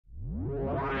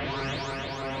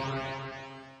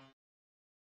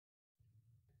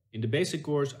In the basic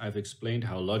course, I've explained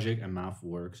how logic and math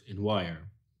works in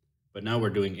Wire. But now we're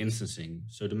doing instancing,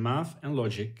 so the math and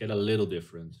logic get a little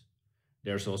different.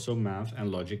 There's also math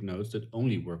and logic nodes that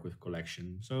only work with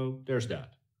collection, so there's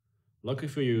that. Lucky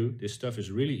for you, this stuff is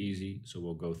really easy, so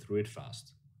we'll go through it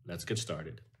fast. Let's get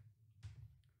started.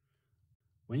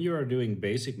 When you are doing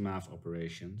basic math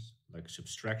operations, like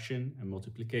subtraction and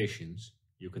multiplications,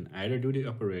 you can either do the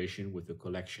operation with a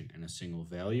collection and a single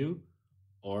value,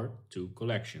 or two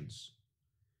collections.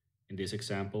 In this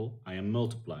example, I am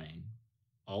multiplying.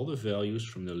 All the values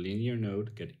from the linear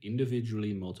node get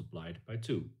individually multiplied by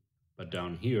 2. But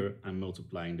down here, I'm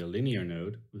multiplying the linear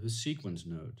node with a sequence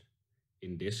node.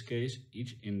 In this case,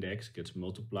 each index gets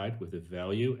multiplied with a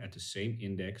value at the same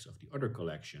index of the other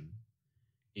collection.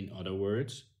 In other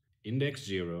words, index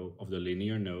 0 of the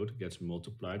linear node gets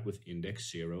multiplied with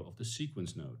index 0 of the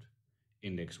sequence node.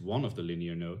 Index 1 of the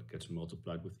linear node gets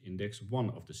multiplied with index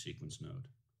 1 of the sequence node,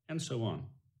 and so on.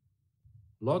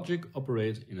 Logic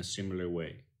operates in a similar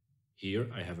way. Here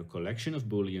I have a collection of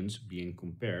booleans being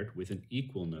compared with an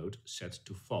equal node set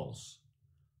to false.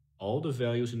 All the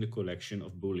values in the collection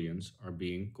of booleans are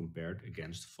being compared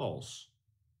against false.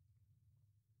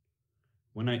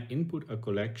 When I input a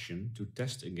collection to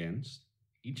test against,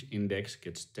 each index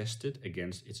gets tested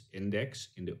against its index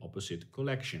in the opposite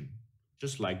collection,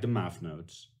 just like the math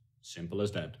nodes. Simple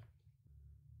as that.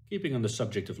 Keeping on the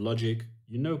subject of logic,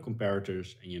 you know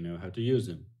comparators and you know how to use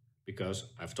them,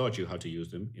 because I've taught you how to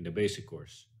use them in the basic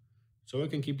course. So I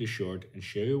can keep this short and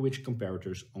show you which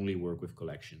comparators only work with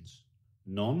collections.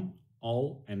 None,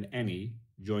 all, and any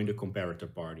join the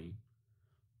comparator party.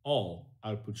 All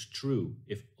outputs true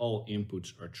if all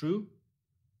inputs are true.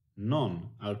 None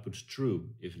outputs true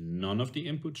if none of the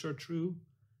inputs are true.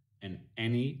 And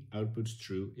any outputs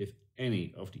true if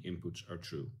any of the inputs are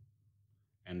true.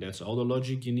 And that's all the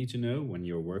logic you need to know when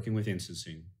you're working with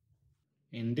instancing.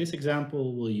 In this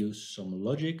example, we'll use some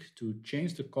logic to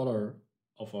change the color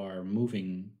of our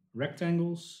moving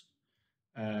rectangles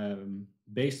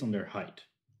based on their height.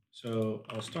 So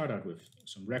I'll start out with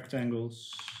some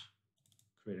rectangles,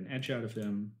 create an edge out of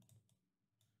them,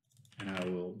 and I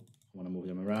want to move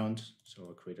them around, so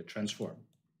I'll create a transform.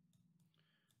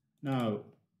 Now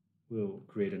we'll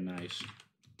create a nice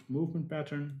movement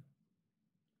pattern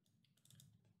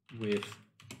with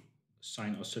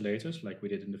sine oscillators like we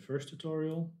did in the first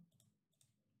tutorial.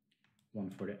 One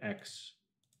for the X,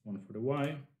 one for the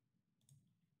Y.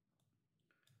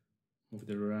 Move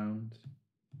it around.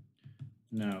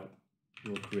 Now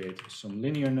we'll create some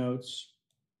linear nodes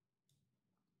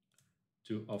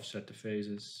to offset the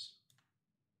phases.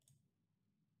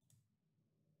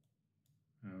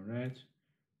 All right,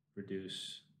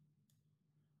 reduce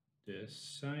the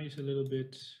size a little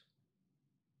bit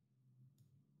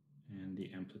and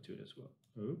the amplitude as well.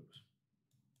 Oops.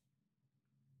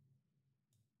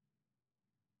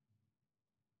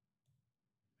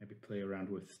 Maybe play around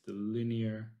with the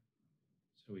linear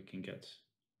so we can get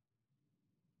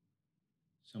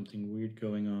something weird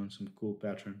going on, some cool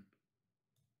pattern.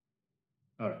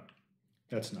 All right,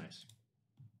 that's nice.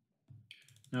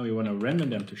 Now we want to render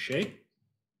them to shape.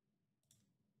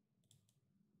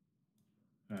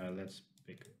 Let's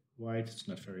pick white, it's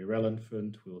not very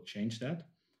relevant, we'll change that.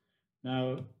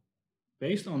 Now,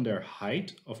 based on their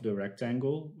height of the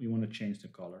rectangle, we want to change the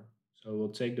color. So we'll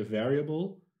take the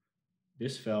variable,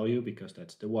 this value, because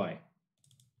that's the Y.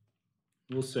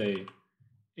 We'll say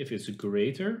if it's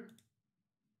greater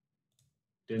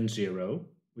than 0,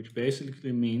 which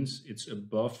basically means it's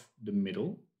above the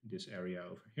middle, this area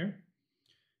over here.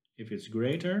 If it's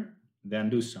greater, then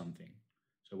do something.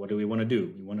 So what do we want to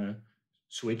do? We want to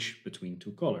switch between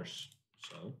two colors.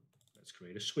 So let's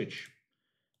create a switch.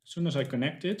 As soon as I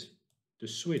connect it, the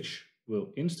switch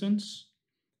will instance,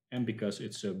 and because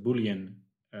it's a Boolean,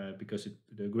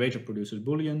 the greater produces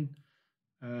Boolean,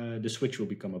 the switch will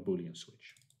become a Boolean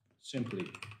switch.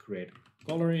 Simply create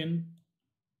color in,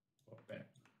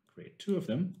 create two of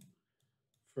them.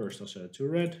 First I'll set it to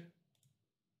red,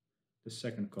 the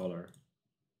second color,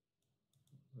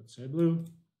 let's say blue,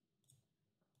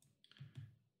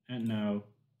 and now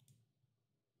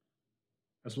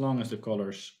as long as the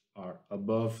colors are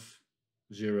above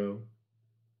 0,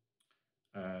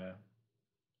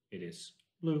 it is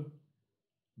blue,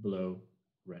 below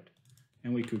red.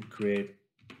 And we could create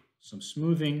some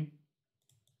smoothing.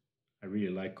 I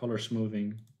really like color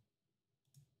smoothing.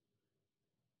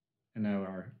 And now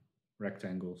our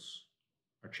rectangles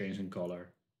are changing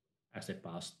color as they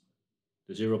pass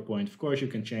the 0 point. Of course, you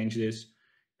can change this.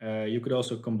 You could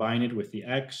also combine it with the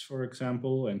X, for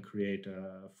example, and create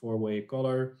a 4-way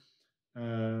color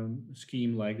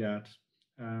scheme like that.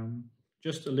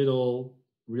 Just a little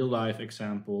real life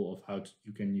example of how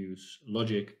you can use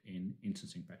logic in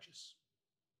instancing patches.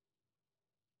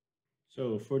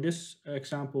 So for this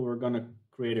example, we're going to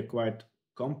create a quite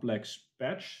complex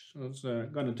patch. So it's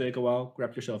going to take a while.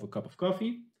 Grab yourself a cup of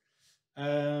coffee.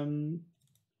 I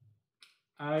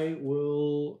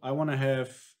want to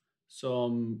have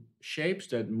some shapes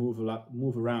that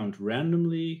move around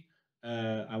randomly.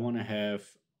 I want to have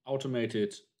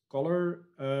automated color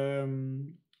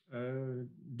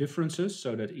differences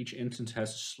so that each instance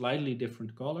has a slightly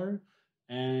different color.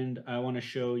 And I want to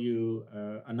show you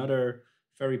another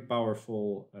very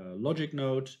powerful logic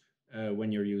node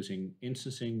when you're using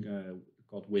instancing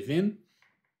called within.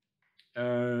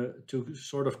 To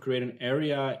sort of create an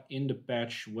area in the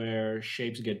patch where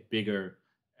shapes get bigger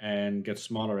and get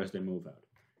smaller as they move out.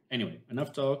 Anyway,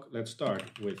 enough talk. Let's start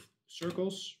with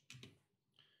circles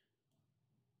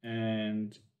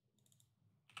and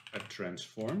a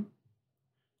transform.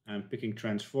 I'm picking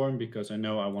transform because I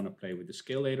know I want to play with the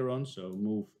scale later on, so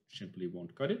move simply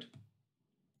won't cut it.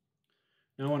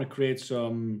 Now I want to create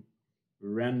some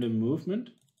random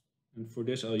movement, and for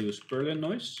this I'll use Perlin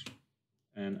noise.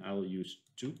 And I'll use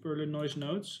two Perlin noise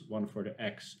nodes, one for the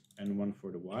X and one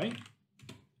for the Y.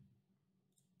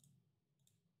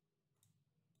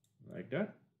 Like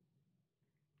that.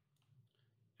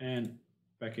 And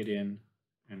pack it in,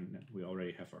 and we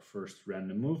already have our first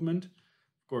random movement.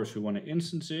 Of course, we want to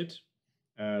instance it.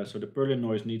 So the Perlin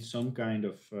noise needs some kind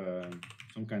of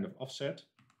offset.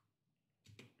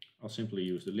 I'll simply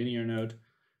use the linear node,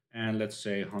 and let's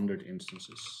say 100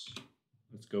 instances.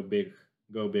 Let's go big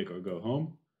or go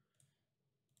home.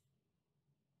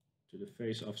 To the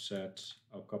face offset,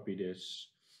 I'll copy this.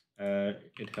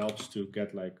 It helps to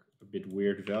get like a bit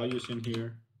weird values in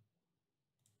here.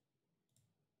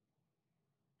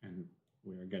 And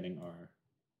we are getting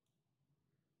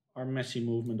our messy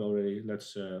movement already.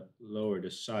 Let's lower the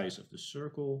size of the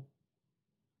circle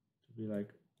to be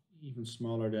like even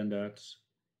smaller than that.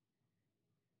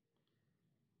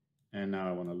 And now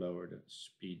I want to lower the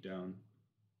speed down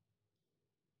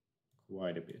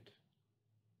quite a bit.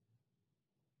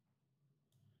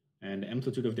 And the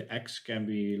amplitude of the X can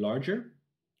be larger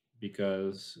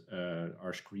because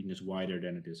our screen is wider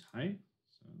than it is high.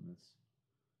 So let's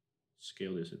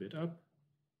scale this a bit up.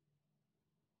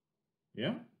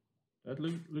 Yeah, that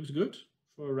looks good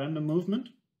for a random movement.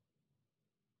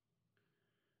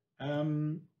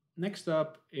 Next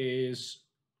up is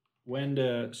when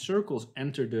the circles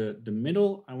enter the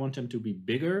middle, I want them to be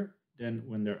bigger than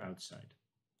when they're outside.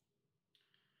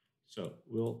 So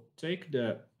we'll take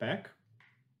the pack,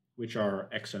 which are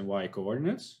X and Y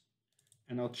coordinates,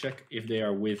 and I'll check if they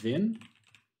are within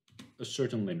a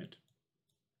certain limit.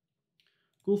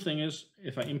 Cool thing is,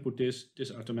 if I input this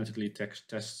automatically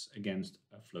tests against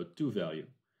a float2 value.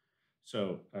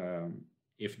 So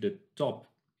if the top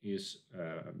is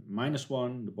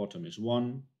 -1, the bottom is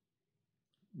 1,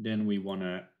 then we want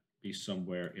to be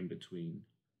somewhere in between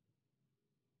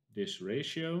this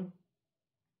ratio.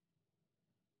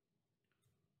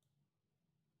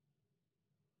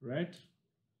 Right?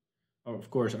 Oh, of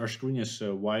course, our screen is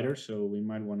wider, so we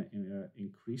might want to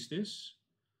increase this,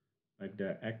 like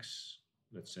the X,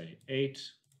 let's say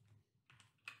 8.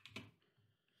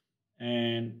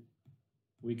 And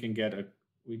we get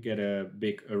a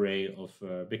big array of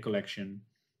big collection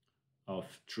of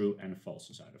true and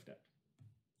falses out of that.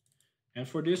 And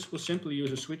for this, we'll simply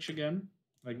use a switch again,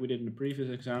 like we did in the previous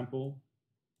example.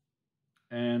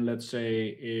 And let's say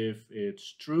if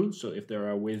it's true, so if they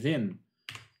are within,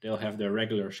 they'll have their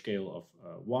regular scale of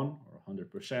 1 or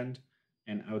 100%,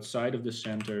 and outside of the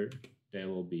center, they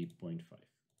will be 0.5.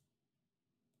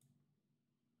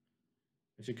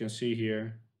 As you can see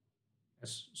here,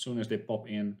 as soon as they pop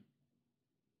in,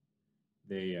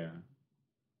 they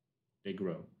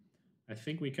grow. I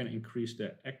think we can increase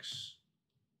the X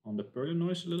on the Perlin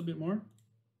noise a little bit more.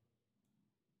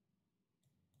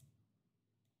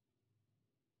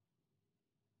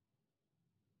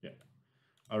 Yeah.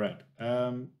 All right.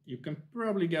 You can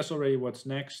probably guess already what's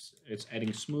next. It's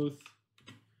adding smooth,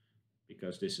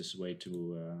 because this is way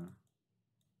too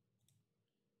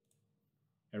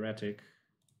erratic.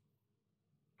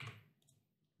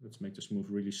 Let's make the smooth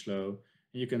really slow.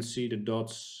 And you can see the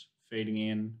dots fading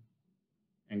in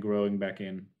and growing back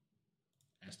in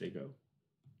as they go.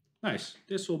 Nice.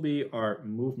 This will be our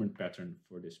movement pattern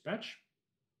for this patch.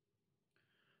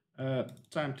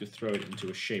 Time to throw it into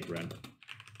a shape render.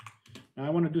 Now I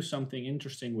want to do something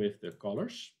interesting with the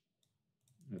colors.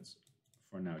 Let's,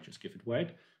 for now, just give it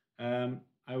white.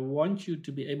 I want you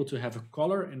to be able to have a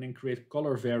color and then create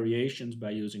color variations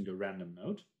by using the random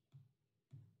node.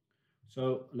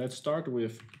 So let's start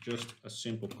with just a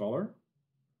simple color.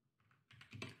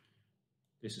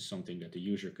 This is something that the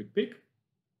user could pick.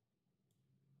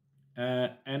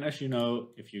 And as you know,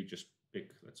 if you just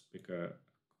pick, let's pick a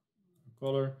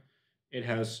color,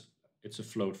 it's a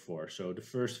float 4. So the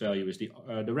first value is the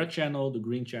red channel, the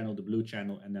green channel, the blue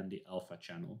channel, and then the alpha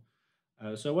channel.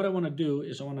 So what I want to do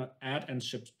is I want to add and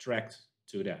subtract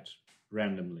to that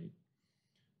randomly.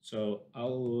 So I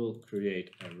will create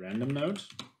a random node,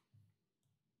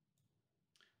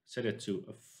 set it to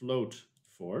a float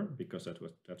 4 because that's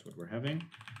what we're having,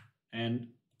 and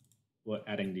we're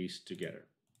adding these together.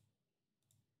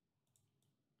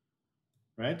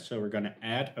 Right, so we're going to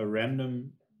add a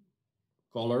random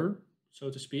color,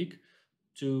 so to speak,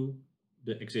 to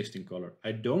the existing color.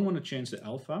 I don't want to change the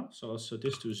alpha, so I'll set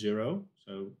this to 0.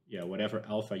 So yeah, whatever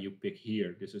alpha you pick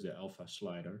here, this is the alpha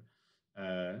slider.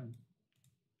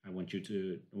 I want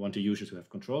the user to have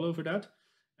control over that.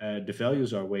 The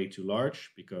values are way too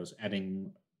large because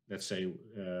adding, let's say,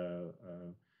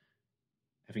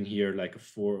 having here like a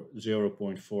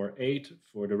 0.48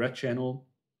 for the red channel,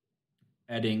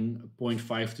 adding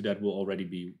 0.5 to that will already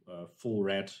be full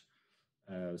red.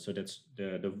 So that's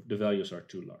the values are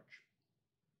too large.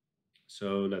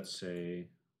 So let's say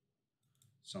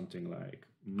something like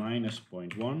minus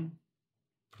 0.1,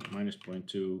 minus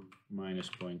 0.2, minus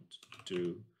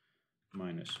 0.2,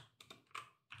 minus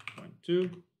 0.2,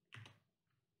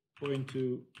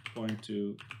 0.2,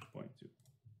 0.2, 0.2.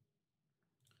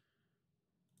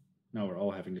 Now we're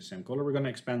all having the same color. We're going to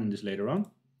expand on this later on.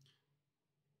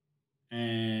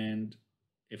 And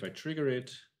if I trigger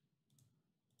it,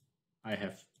 I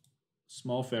have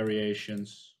small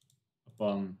variations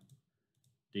upon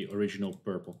the original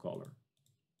purple color.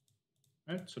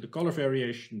 Right? So the color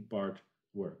variation part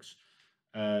works.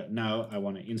 Now I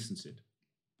want to instance it.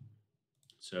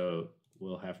 So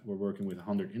we're working with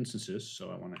 100 instances, so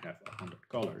I want to have 100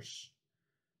 colors,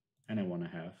 and I want to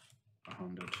have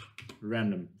 100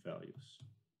 random values.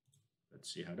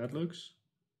 Let's see how that looks.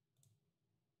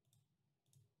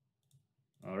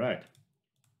 All right.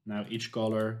 Now each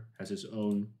color has its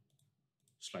own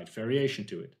slight variation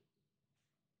to it.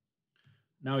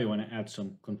 Now we want to add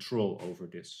some control over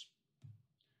this.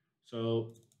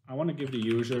 So I want to give the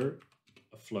user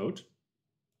a float.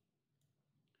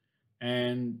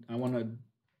 And I want to,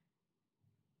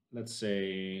 let's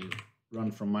say,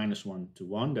 run from -1 to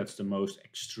 1. That's the most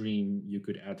extreme you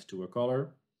could add to a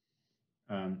color.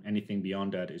 Anything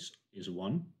beyond that is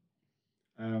 1.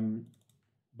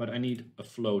 But I need a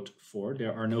float 4.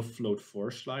 There are no float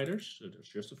 4 sliders, so there's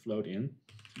just a float in.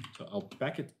 So I'll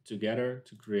pack it together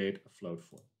to create a float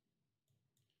 4.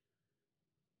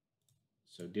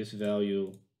 So this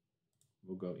value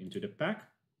will go into the pack.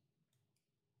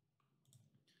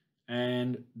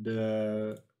 And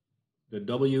the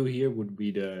W here would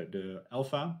be the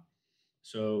alpha,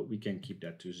 so we can keep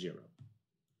that to 0.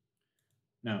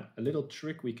 Now, a little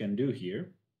trick we can do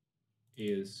here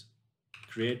is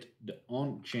create the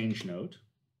onChange node.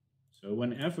 So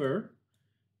whenever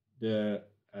the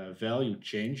value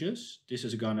changes, this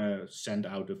is gonna send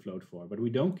out the float 4, but we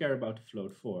don't care about the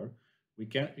float 4. We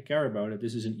care about it.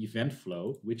 This is an event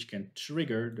flow which can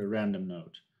trigger the random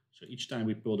node. So each time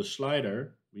we pull the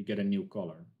slider, we get a new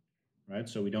color, right?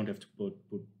 So we don't have to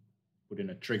put in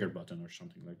a trigger button or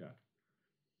something like that.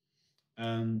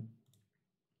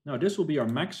 Now this will be our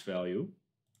max value.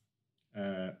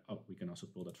 We can also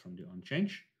pull that from the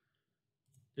onChange.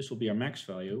 This will be our max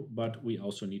value, but we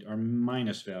also need our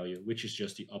minus value, which is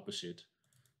just the opposite.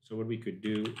 So what we could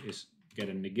do is get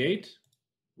a negate,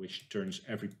 which turns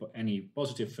any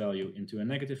positive value into a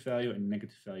negative value and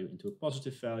negative value into a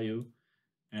positive value,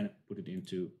 and put it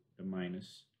into the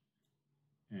minus.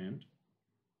 And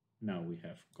now we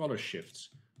have color shifts,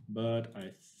 but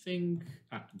I think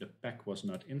the pack was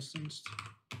not instanced.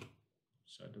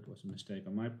 So that was a mistake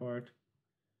on my part.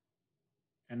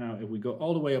 And now if we go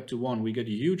all the way up to 1, we get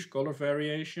a huge color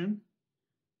variation.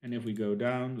 And if we go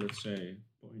down, let's say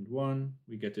 0.1,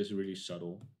 we get this really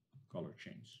subtle color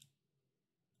change.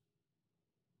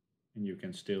 And you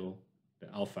can still, the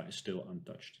alpha is still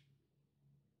untouched.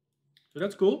 So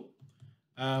that's cool.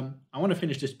 I want to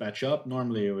finish this patch up.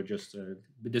 Normally it would just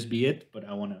this be it, but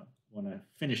I want to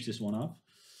finish this one off.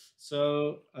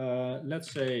 So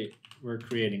let's say we're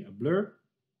creating a blur.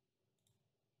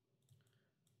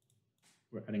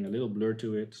 We're adding a little blur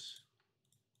to it.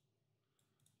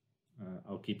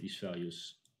 I'll keep these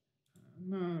values.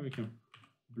 No, we can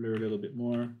blur a little bit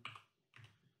more.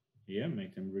 Yeah,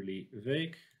 make them really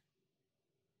vague.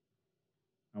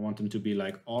 I want them to be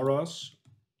like auras.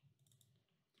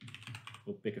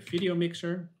 We'll pick a video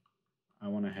mixer. I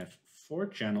want to have 4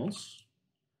 channels.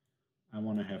 I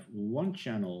want to have 1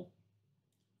 channel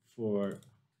for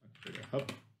the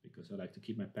hub because I like to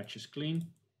keep my patches clean.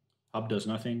 Hub does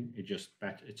nothing.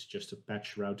 It's just a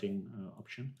patch routing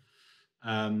option.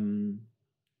 I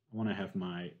want to have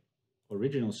my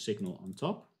original signal on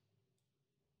top.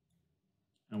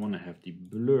 I want to have the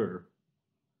blur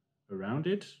around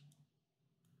it.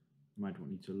 Might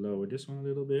need to lower this one a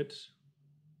little bit.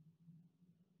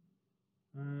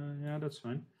 Yeah, that's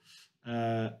fine.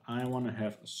 I want to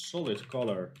have a solid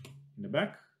color in the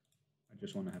back. I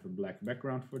just want to have a black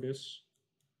background for this.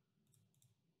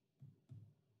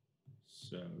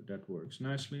 So that works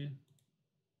nicely.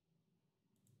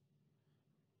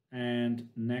 And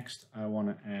next I want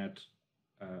to add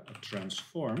a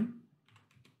transform.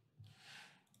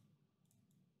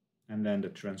 And then the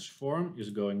transform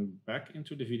is going back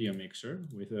into the video mixer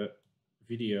with a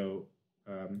video,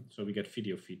 so we get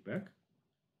video feedback.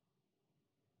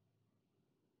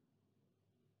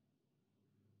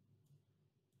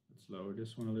 Let's lower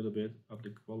this one a little bit, up the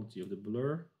quality of the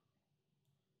blur.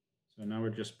 So now we're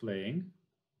just playing.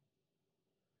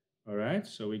 All right,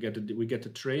 so we get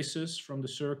the traces from the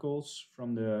circles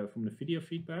from the video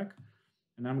feedback,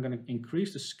 and I'm going to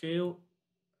increase the scale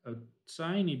a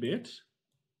tiny bit.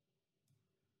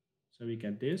 So we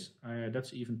get this.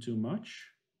 That's even too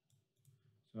much.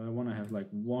 So I want to have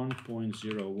like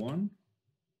 1.01,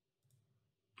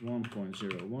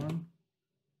 1.01,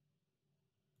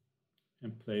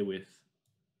 and play with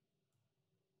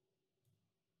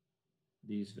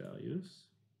these values.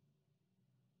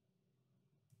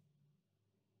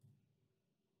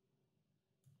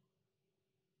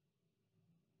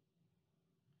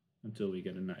 Until we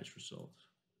get a nice result.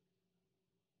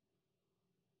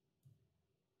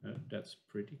 That's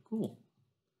pretty cool.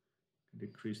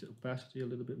 Decrease the opacity a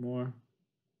little bit more.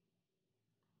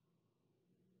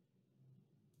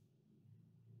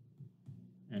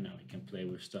 And now we can play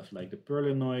with stuff like the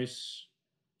Perlin noise,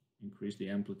 increase the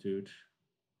amplitude.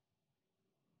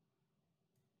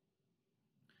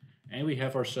 And we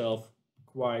have ourselves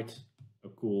quite a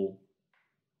cool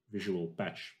visual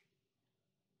patch.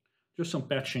 Just some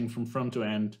patching from front to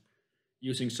end,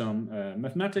 using some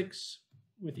mathematics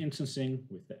with instancing,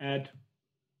 with the add,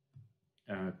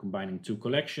 combining two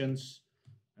collections,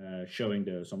 showing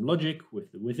some logic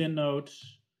with the within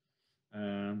nodes.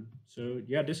 So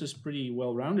yeah, this is pretty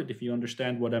well rounded. If you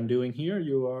understand what I'm doing here,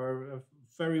 you are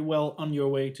very well on your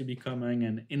way to becoming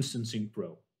an instancing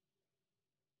pro.